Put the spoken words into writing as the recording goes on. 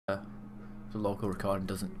The local recording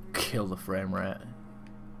doesn't kill the frame rate.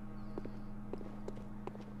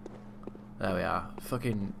 There we are.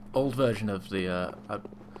 Fucking old version of the I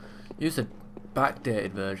used a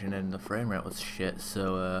backdated version and the frame rate was shit,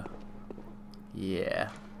 so yeah.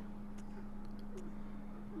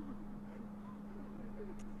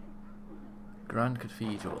 Grand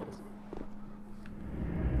Cathedral.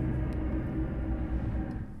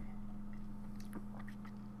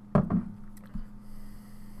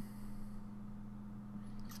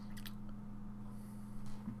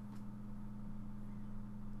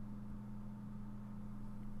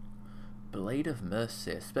 Blade of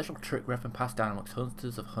Mercy, a special trick weapon passed down amongst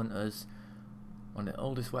hunters of hunters. One of the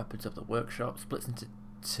oldest weapons of the workshop, splits into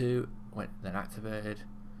two when then activated.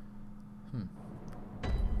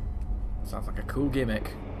 Sounds like a cool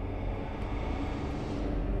gimmick.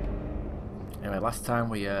 Anyway, last time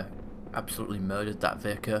we absolutely murdered that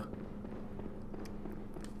vicar.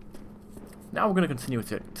 Now we're going to continue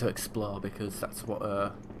to explore because that's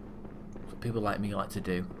what people like me like to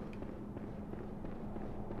do.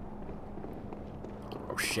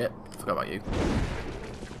 Oh shit, I forgot about you.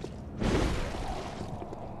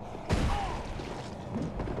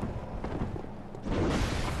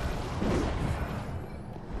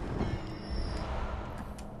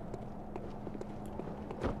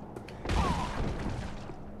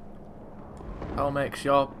 What makes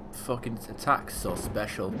your fucking attacks so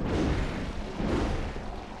special?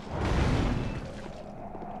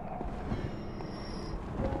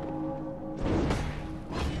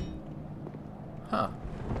 Huh.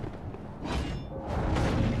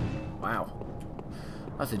 Wow.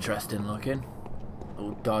 That's interesting looking.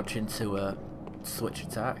 Little dodge into a switch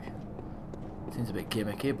attack. Seems a bit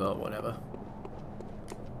gimmicky, but whatever.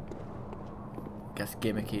 Guess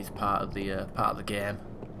gimmicky is part of the game.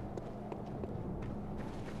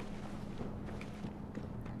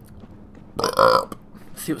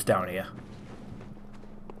 Let's see what's down here.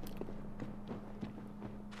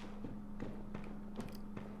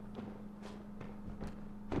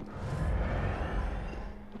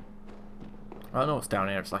 I don't know what's down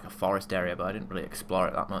here. It's like a forest area, but I didn't really explore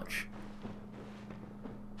it that much.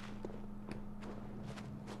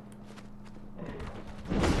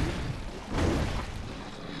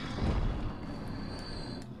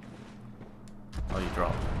 Oh, you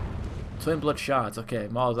dropped. Twin blood shards. Okay,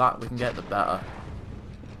 more of that we can get, the better.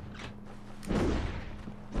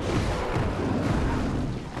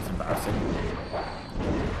 That's embarrassing.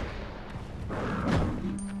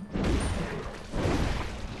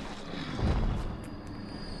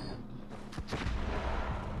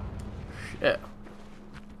 Shit.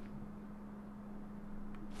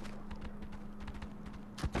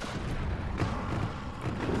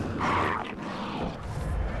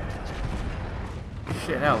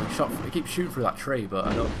 Shit, hell, we keep shooting through that tree, but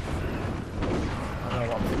I don't know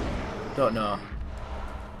what I'm thinking. Don't know.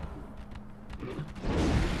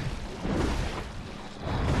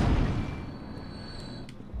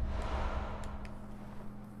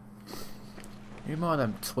 Need more of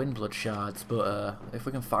them twin blood shards, but if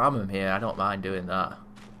we can farm them here, I don't mind doing that.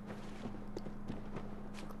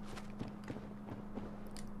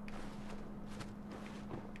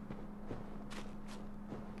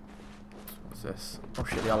 What's this? Oh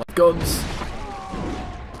shit, they all have guns!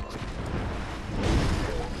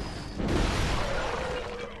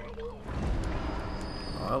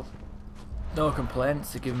 Well, no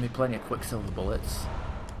complaints, they're giving me plenty of quicksilver bullets.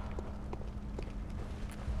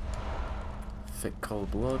 Thick cold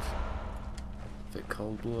blood. Thick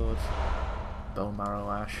cold blood. Bone marrow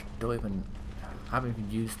ash. I haven't even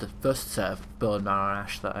used the first set of bone marrow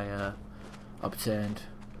ash that I obtained.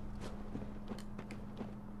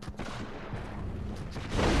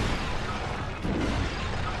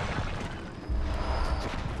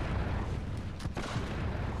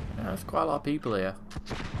 Yeah, there's quite a lot of people here.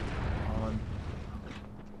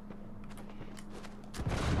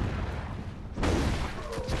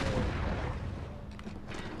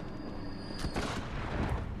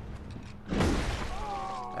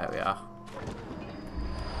 There we are.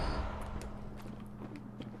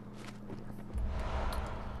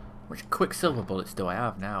 Which quicksilver bullets do I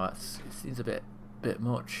have now? It seems a bit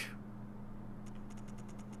much.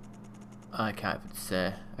 I can't even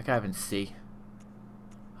say. I can't even see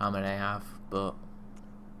how many I have, but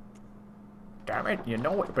damn it, you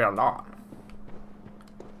know it'd be a lot.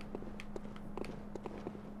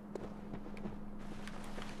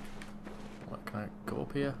 What, can I go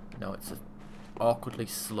up here? No, it's a awkwardly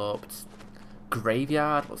sloped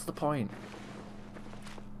graveyard. What's the point?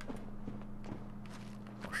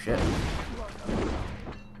 Oh shit.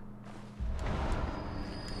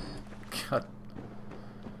 God.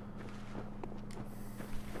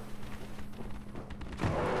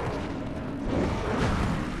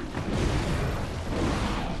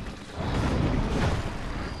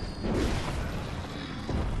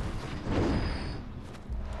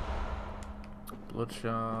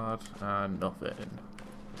 Bloodshard and nothing.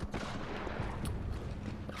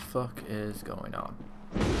 What the fuck is going on?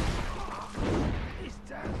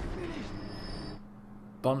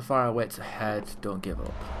 Bonfire awaits ahead, don't give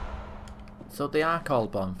up. So they are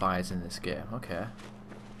called bonfires in this game, okay.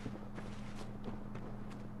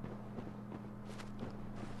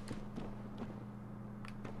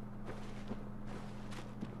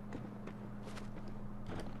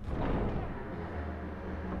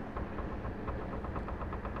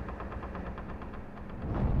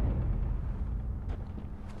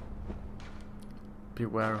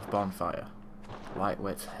 Beware of bonfire.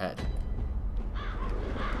 Lightweight's head.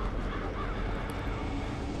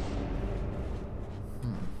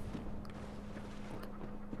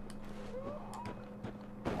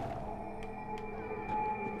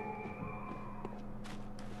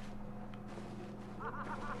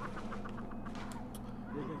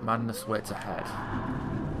 Madness waits ahead.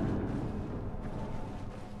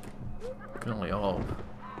 I can only hope.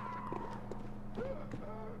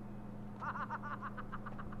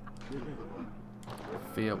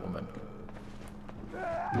 Fear woman.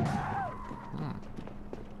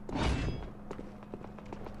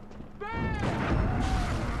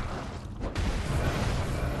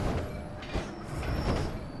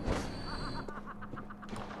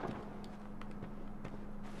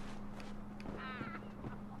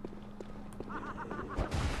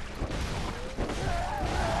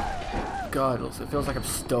 God, it feels like I'm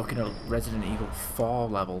stuck in a Resident Evil 4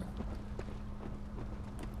 level.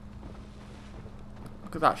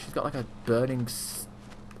 Look at that, she's got like a burning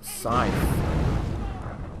scythe.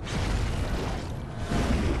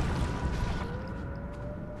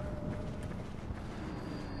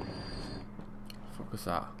 What was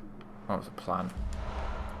that? Oh, it was a plan.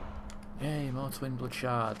 Yay, more twin blood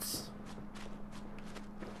shards.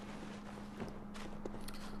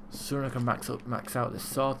 The sooner I can max out this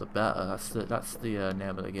sword, the better. That's the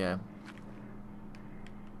name of the game.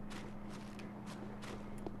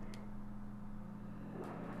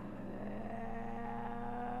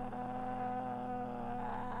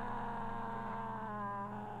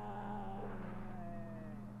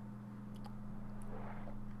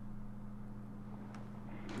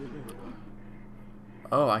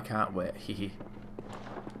 Oh, I can't wait. Hehe.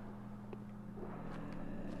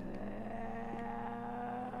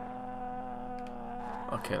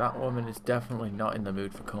 Okay, that woman is definitely not in the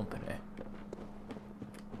mood for company.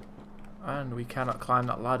 And we cannot climb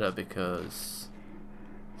that ladder because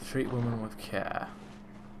treat women with care.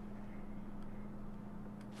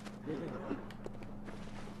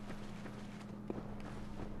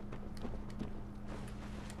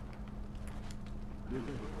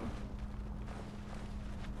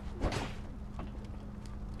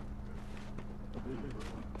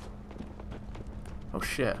 Oh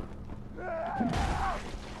shit.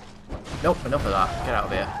 Nope, enough of that. Get out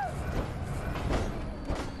of here.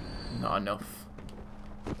 Not enough.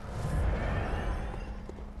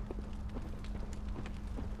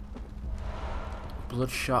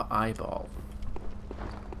 Bloodshot eyeball.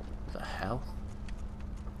 What the hell?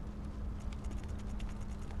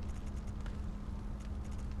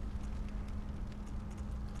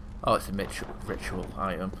 Oh, it's a ritual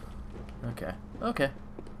item. Okay. Okay.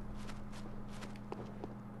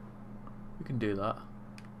 We can do that.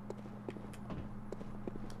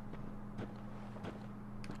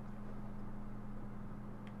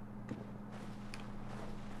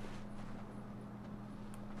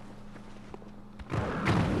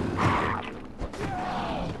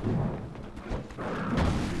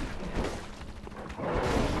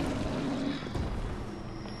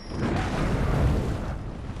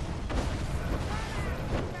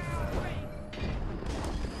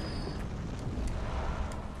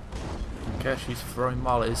 Okay, she's throwing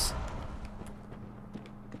mollies.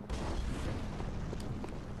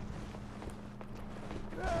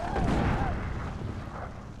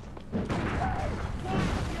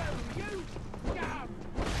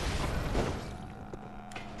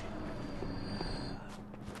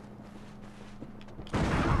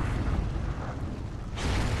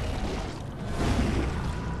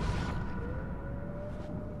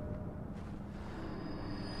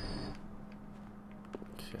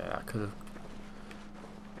 Yeah, I could have.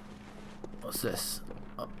 What's this?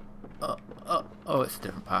 Oh, it's a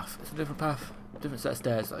different path. It's a different path. Different set of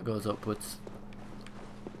stairs that goes upwards.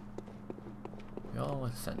 We all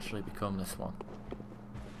essentially become this one.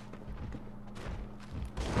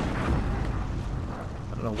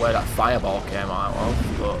 I don't know where that fireball came out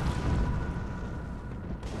of, but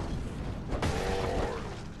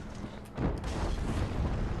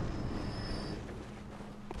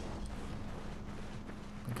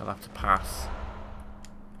I think I'll have to pass.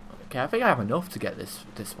 Okay, I think I have enough to get this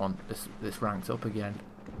ranked up again.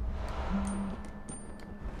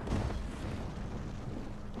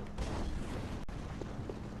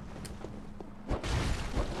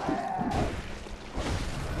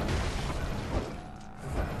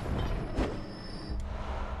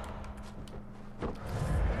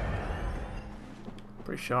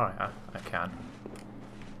 Pretty sure I can.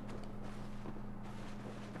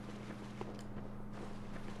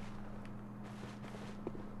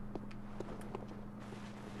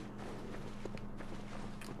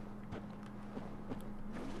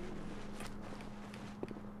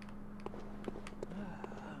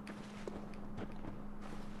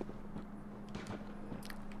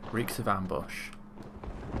 Reeks of ambush.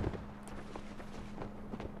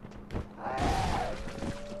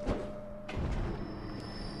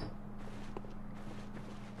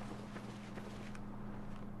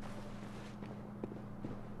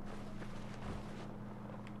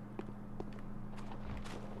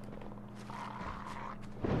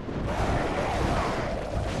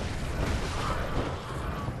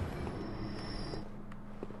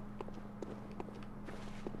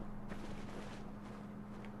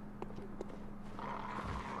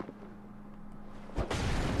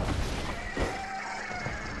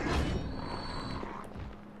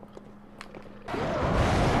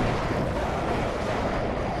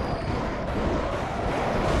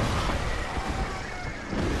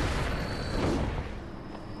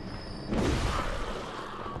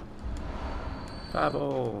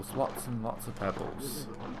 Pebbles! Lots and lots of pebbles.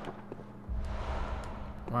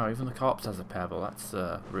 Wow, even the corpse has a pebble. That's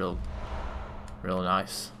real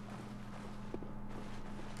nice.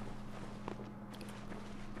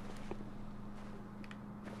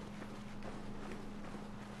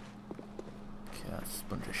 Okay, that's a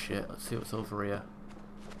bunch of shit. Let's see what's over here.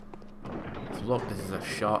 Look, this is a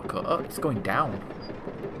shortcut. Oh, it's going down.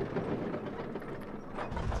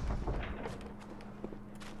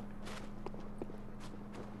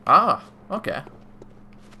 Ah, okay.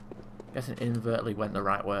 Guess it inadvertently went the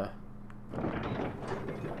right way.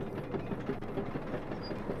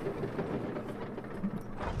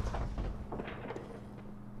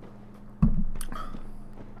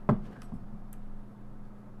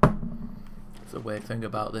 It's a weird thing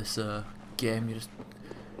about this game. You just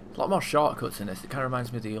a lot more shortcuts in this. It kind of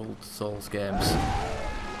reminds me of the old Souls games.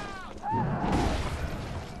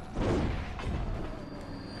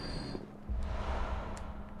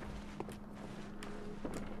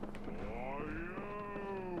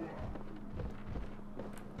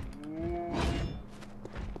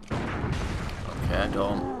 Okay,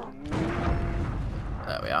 don't.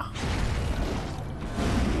 There we are.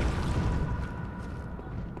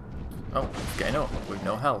 Oh, it's getting up with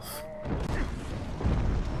no health.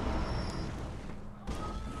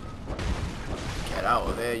 Get out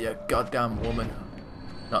of here, you goddamn woman.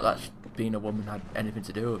 Not that being a woman had anything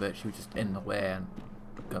to do with it, she was just in the way and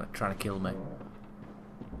trying to kill me.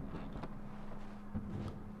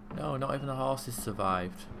 No, not even the horses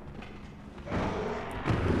survived.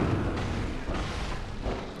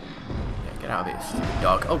 Get out of here, stupid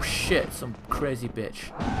dog. Oh shit, some crazy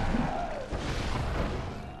bitch.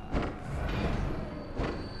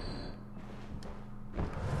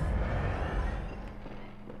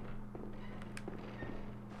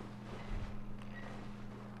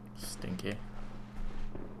 Stinky.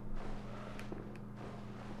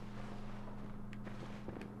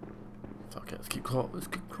 Fuck it, let's keep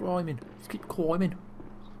climbing. Let's keep climbing.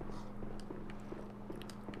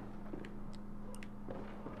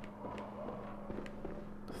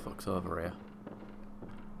 Over here.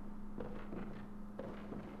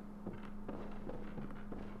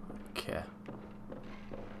 Okay.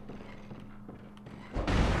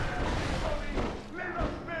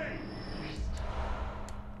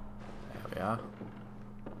 There we are.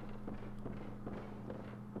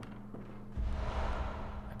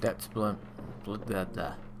 Adept blood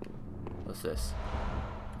there. What's this?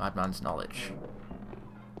 Madman's knowledge.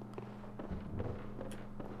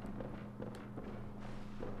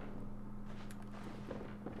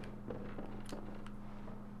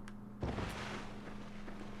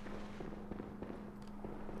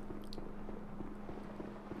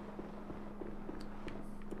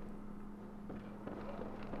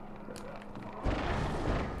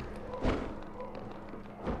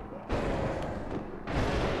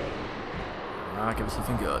 Give us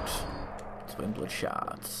something good. Twin blood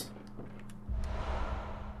shards.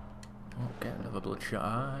 Oh, get another bloodshot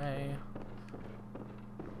eye.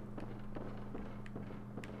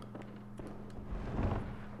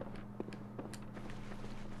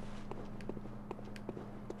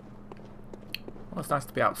 Well, it's nice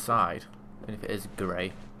to be outside, even if it is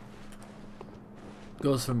grey.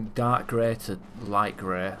 Goes from dark grey to light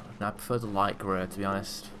grey. And I prefer the light grey, to be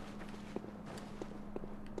honest.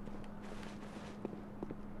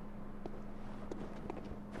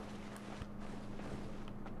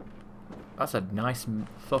 That's a nice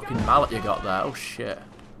fucking mallet you got there. Oh shit.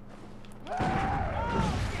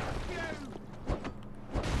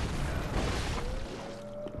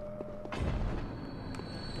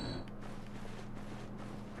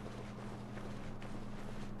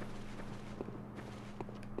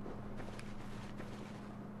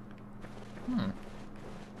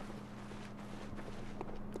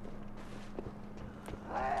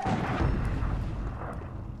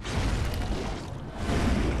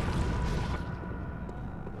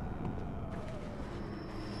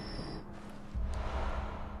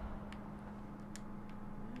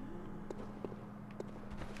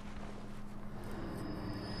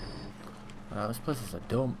 This place is a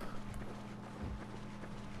dump.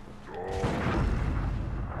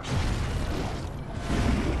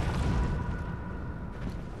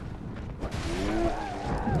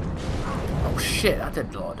 Oh shit, that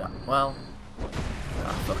didn't load up. Well,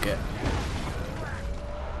 fuck it.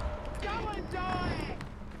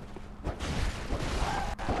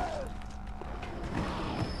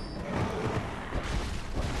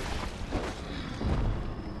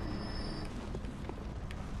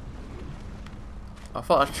 I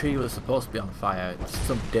thought that tree was supposed to be on fire. It's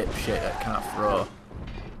some dipshit that can't throw.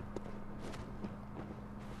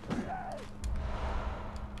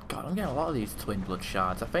 God, I'm getting a lot of these twin blood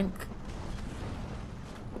shards, I think.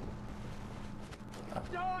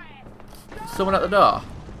 Someone at the door?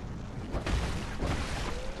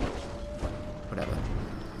 Whatever.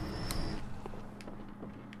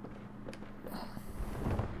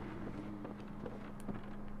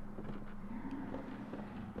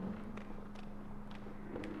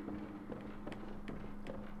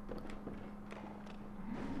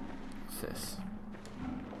 This.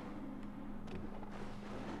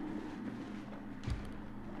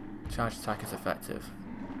 Charge attack is effective.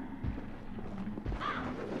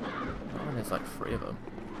 Oh, there's like 3 of them.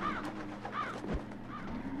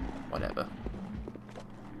 Whatever.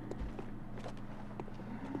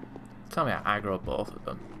 Tell me I aggro both of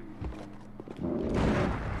them.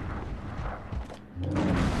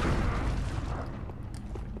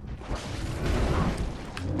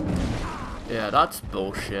 Yeah, that's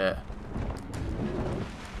bullshit.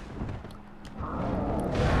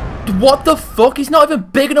 What the fuck? He's not even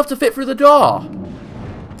big enough to fit through the door.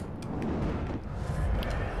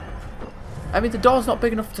 I mean, the door's not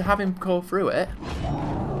big enough to have him go through it.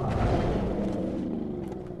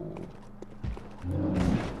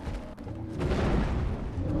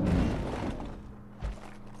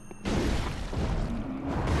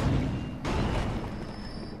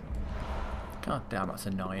 God damn, that's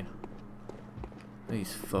annoying.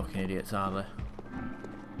 These fucking idiots, are they?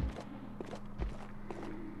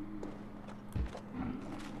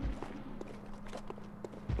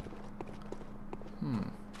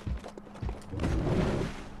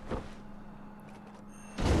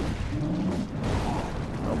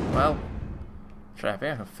 Oh, well. I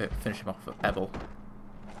think I can finish him off with Ebel.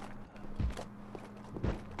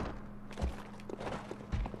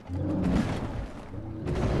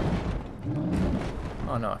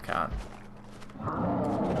 Oh no, I can't.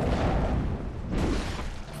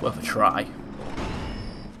 It's worth a try.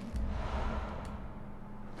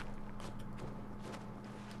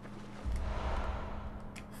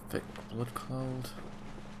 Thick blood cloud.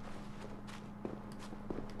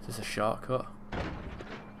 Is this a shortcut?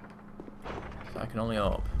 I can only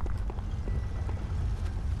hope.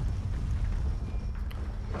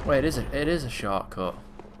 Wait, it is a shortcut.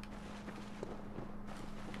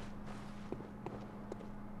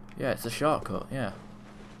 Yeah, it's a shortcut, yeah.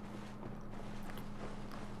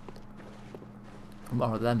 The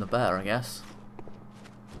more of them the better, I guess.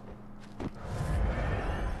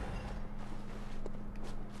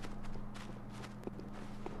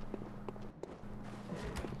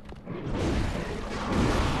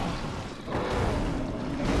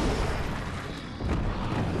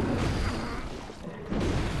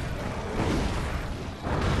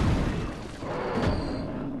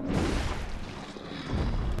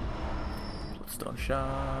 Bloodstone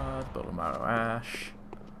shard, bone marrow ash.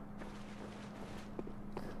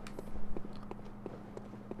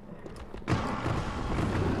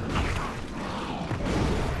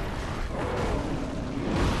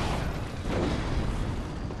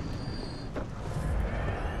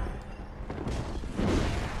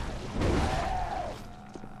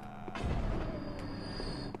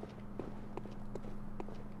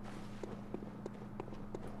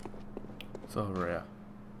 It's over here.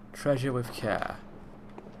 Treasure with care.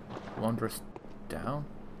 wander us down?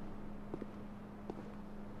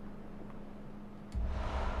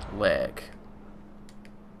 Lake.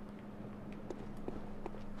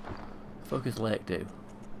 What the fuck does lake do?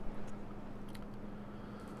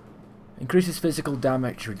 Increases physical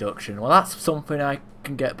damage reduction. Well, that's something I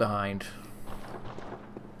can get behind.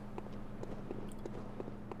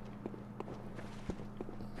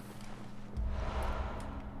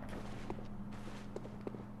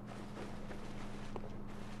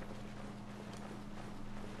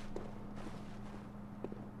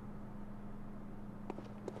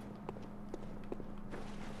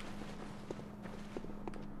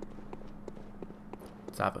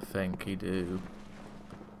 Let's have a thinky do.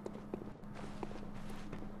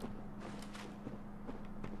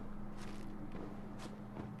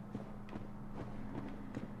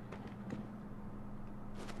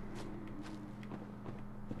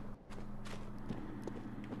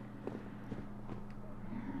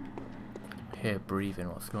 Here breathing,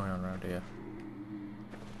 what's going on around here?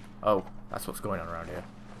 Oh, that's what's going on around here.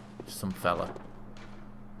 Some fella.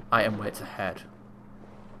 Item waits ahead.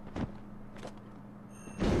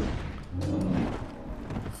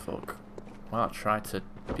 Fuck. Well, I'll try to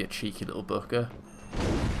be a cheeky little booker.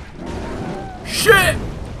 Shit!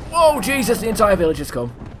 Whoa, Jesus, the entire village has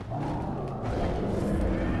come.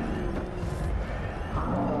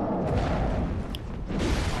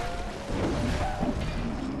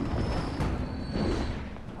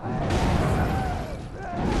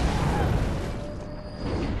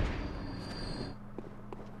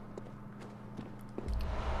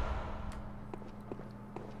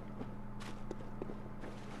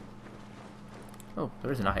 Oh,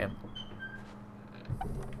 there is an item.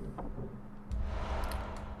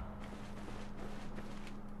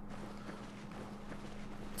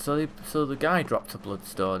 So the guy dropped a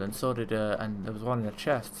bloodstone, and so did and there was one in a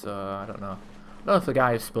chest. So I don't know. I don't know if the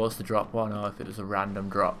guy was supposed to drop one or if it was a random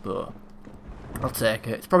drop, but I'll take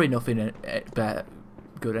it. It's probably nothing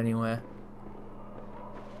good anyway.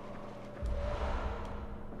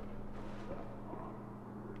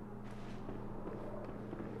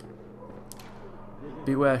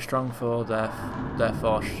 Beware strong foe,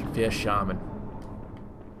 therefore fierce shaman.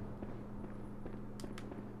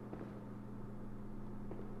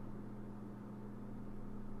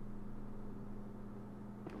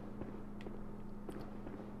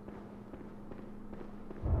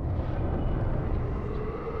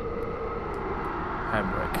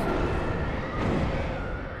 Hemrick.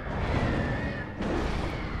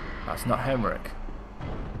 That's not Hemrick.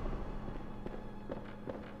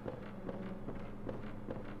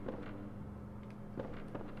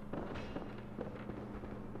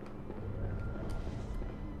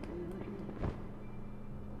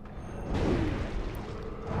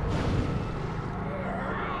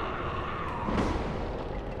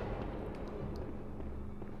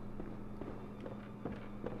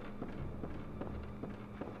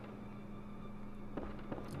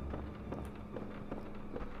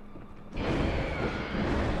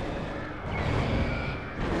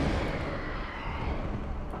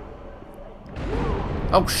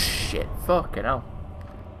 Oh shit, fucking hell.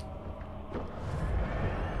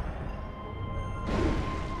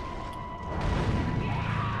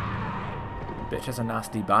 Bitch has a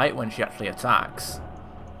nasty bite when she actually attacks.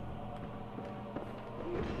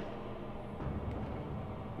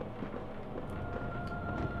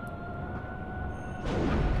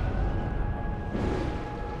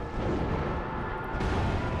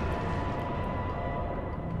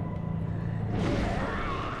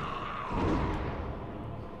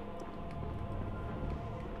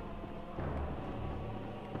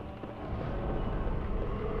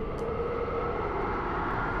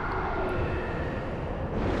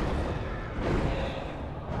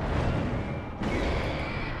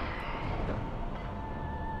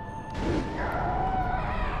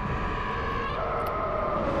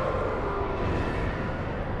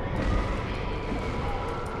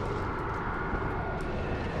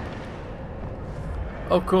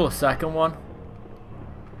 Oh cool, a second one.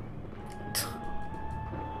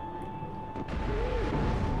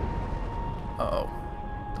 Uh oh.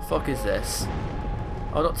 The fuck is this?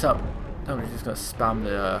 Oh, don't tell. Nobody's just gonna spam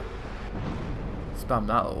the spam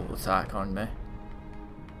that little attack on me.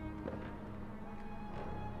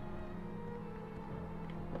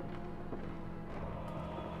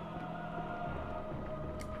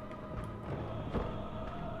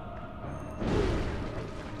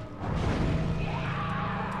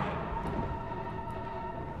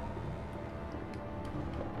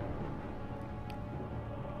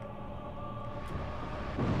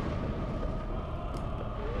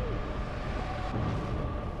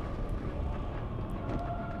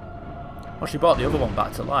 Oh, she brought the other one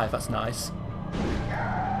back to life. That's nice.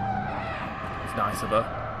 It's nice of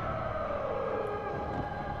her.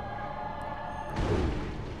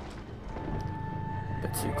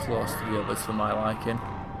 Bit too close to the others for my liking.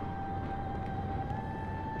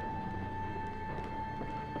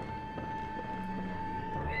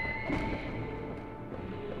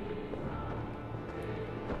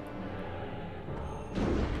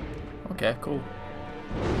 Okay, cool.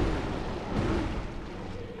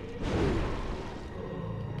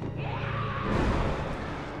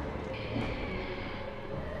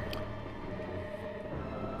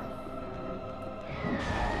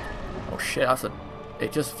 Oh shit, that's a...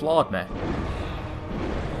 It just floored me.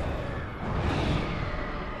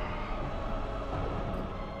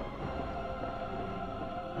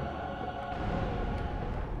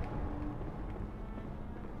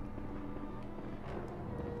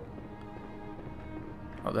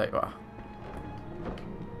 Oh, there you are.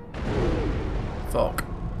 Fuck.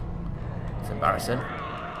 It's embarrassing.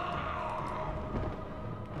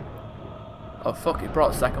 Oh fuck, it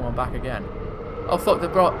brought the second one back again. Oh fuck, they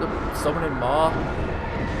brought the summoning more.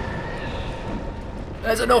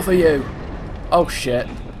 There's enough of you! Oh shit.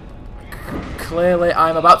 Clearly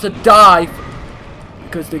I'm about to die!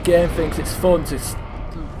 Because the game thinks it's fun to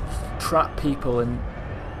trap people and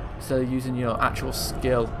instead of using your actual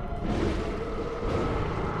skill.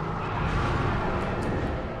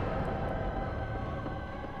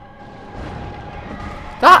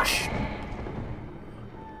 Dash!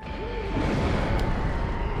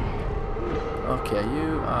 Okay,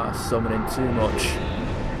 you are summoning too much.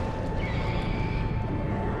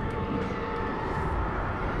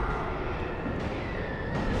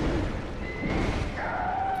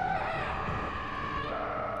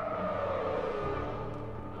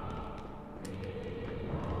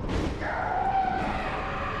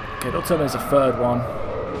 Okay, don't tell me there's a third one.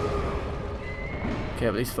 Okay,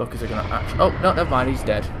 but these fuckers are gonna actually... Oh, no, never mind, he's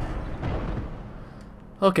dead.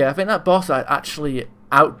 Okay, I think that boss actually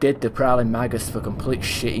outdid the Prowling Magus for complete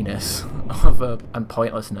shittiness and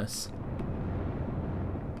pointlessness.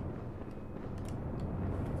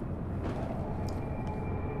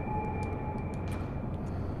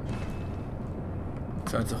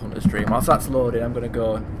 Turn to Hunter's Dream. Whilst that's loading, I'm gonna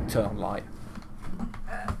go and turn on light.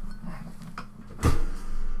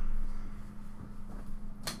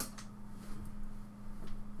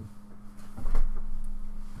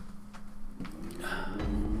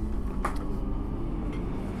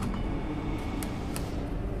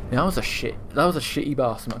 Yeah, that was a shitty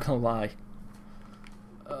boss, I'm not gonna lie.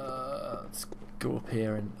 Let's go up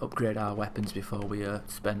here and upgrade our weapons before we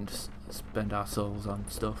spend our souls on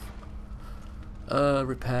stuff.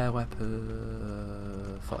 Repair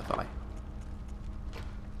weapon 45.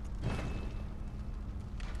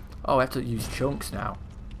 Oh, I have to use chunks now.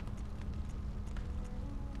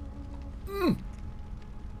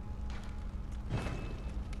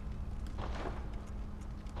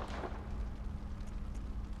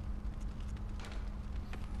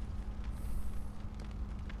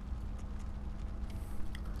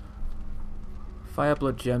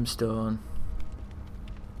 Fireblood gemstone.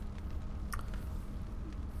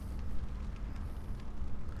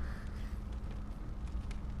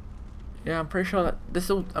 Yeah, I'm pretty sure that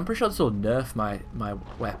this'll nerf my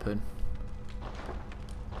weapon.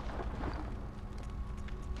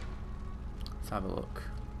 Let's have a look.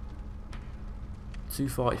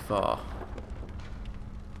 244.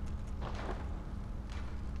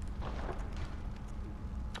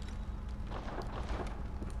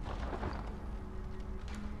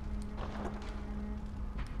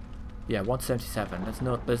 Yeah, 177.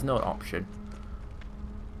 There's no option.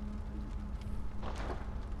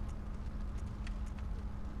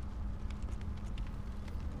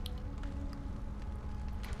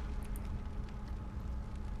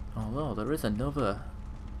 Although there is another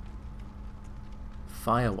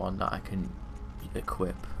fire one that I can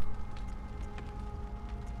equip.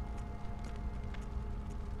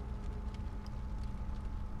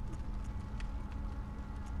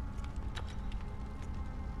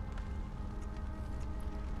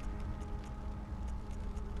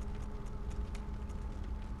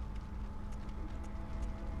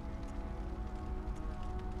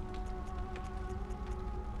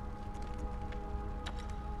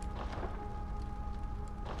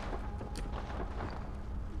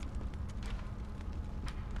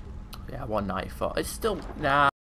 Yeah, 194. It's still... Nah,